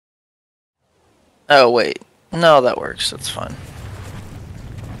Oh wait, no, that works. That's fine.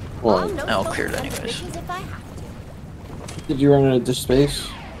 Well, I'll clear it anyways. did you run into space?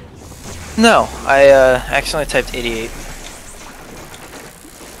 No, I accidentally typed 88,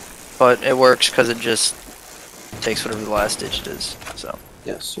 but it works because it just takes whatever the last digit is. So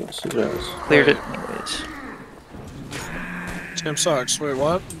Yes, it does. cleared it anyways. This game sucks. Wait,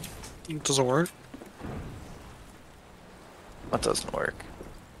 what? It doesn't work? What doesn't work?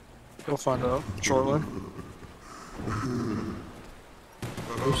 You'll find out shortly.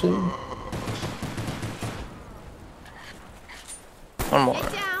 One more.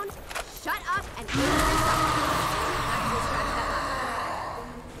 Get down, shut up, and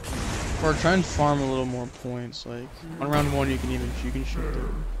Or try and farm a little more points. Like on round 1, you can shoot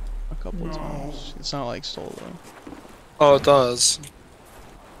them a couple of times. It's not like solo. Oh, it does.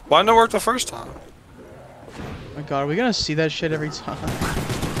 Why didn't it work the first time? Oh my god, are we gonna see that shit every time?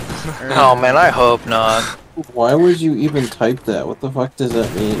 Oh man, I hope not. Why would you even type that? What the fuck does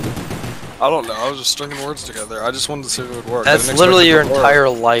that mean? I don't know. I was just stringing words together. I just wanted to see if it would work. That's literally your entire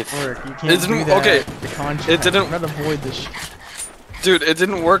life. You can't It didn't. do that. Okay. The contract. It didn't. Try to avoid this shit. Dude, it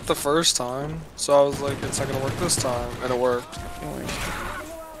didn't work the first time, so I was like, it's not gonna work this time, and it worked.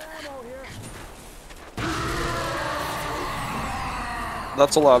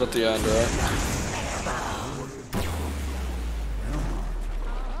 That's allowed at the end, right?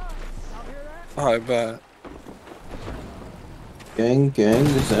 I bet. Gang,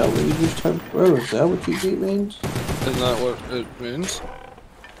 is that what you just typed, bro? Is that what you means? Isn't that what it means?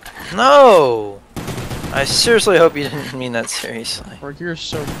 No! I seriously hope you didn't mean that seriously. Work, you're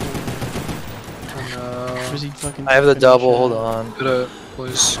so cool. Where's he fucking I have the double, shit? hold on. Get it,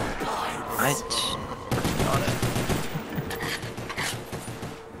 please. Working on it.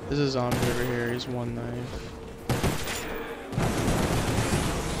 There's a zombie over here, he's one knife.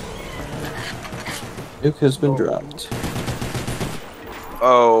 Nuke has been dropped.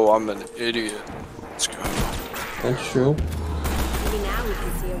 Oh, I'm an idiot. Let's go. That's true. maybe now we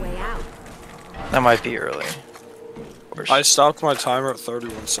can see a way out. That might be early. I stopped my timer at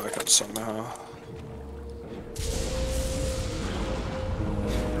 31 seconds somehow.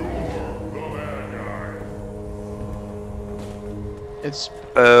 It's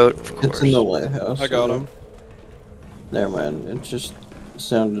boat, of course. It's in the White House. I got him. Never mind. It just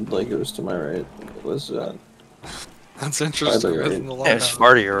sounded like it was to my right. It was, That's interesting. Right. In the Yeah, it's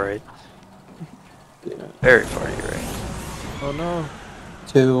far to your right. yeah. Very far to your right. Oh no.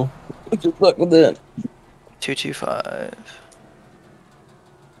 2. Good luck with that. 225.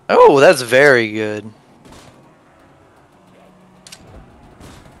 Oh, that's very good.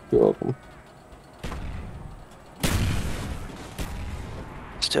 You're welcome.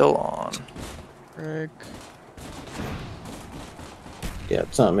 Still on. Rick. Yeah,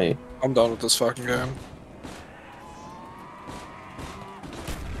 it's not me. I'm done with this fucking game.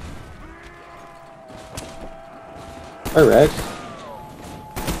 Alright.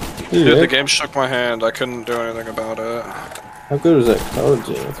 Dude, the game shook my hand. I couldn't do anything about it. How good was that code,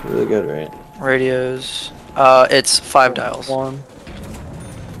 Zenith? It's really good, right? Radios. It's 5 dials. 1.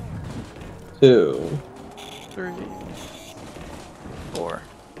 2. 3. 4.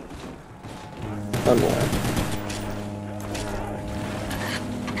 One more.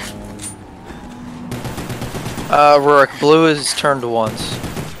 Rourke, blue is turned once.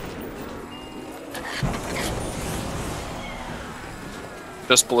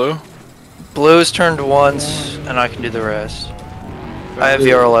 Just blue? Blue is turned once, and I can do the rest. I have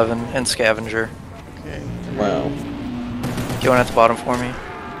VR11 and scavenger. Okay. Wow. Do you want it at the bottom for me?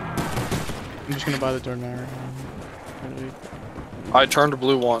 I'm just gonna buy the door now. I turned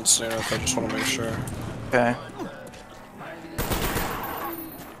blue once, you know, if I just want to make sure. Okay.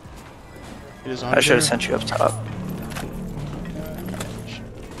 There's I should have sent you up top.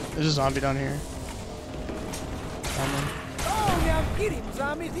 There's a zombie down here. Oh, now get him,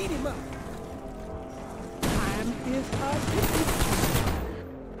 zombies, eat him up. I'm his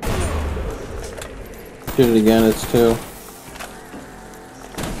Shoot it again, it's 2.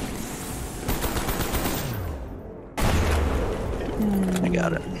 I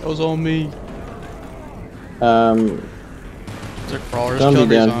got it. That was all me. Um, There's a crawler. zombie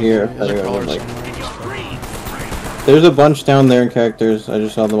down here. There's a crawler Like, somewhere. there's a bunch down there in characters. I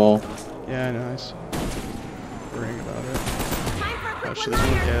just saw them all. Yeah, I know. I see. Worrying about it. Time for a quick Oh shit, there's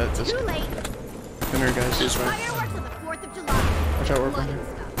one. Yeah, that's Too late. Come here, guys. Excuse me. Fireworks on the 4th of July. Watch out, work on Blood here.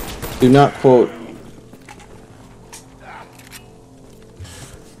 and stuff. Do not quote.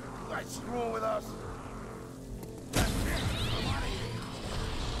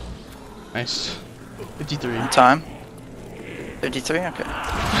 Nice. 53. Time? 53? Okay.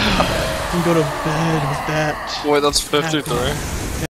 can go to bed with that. Wait, that's 53.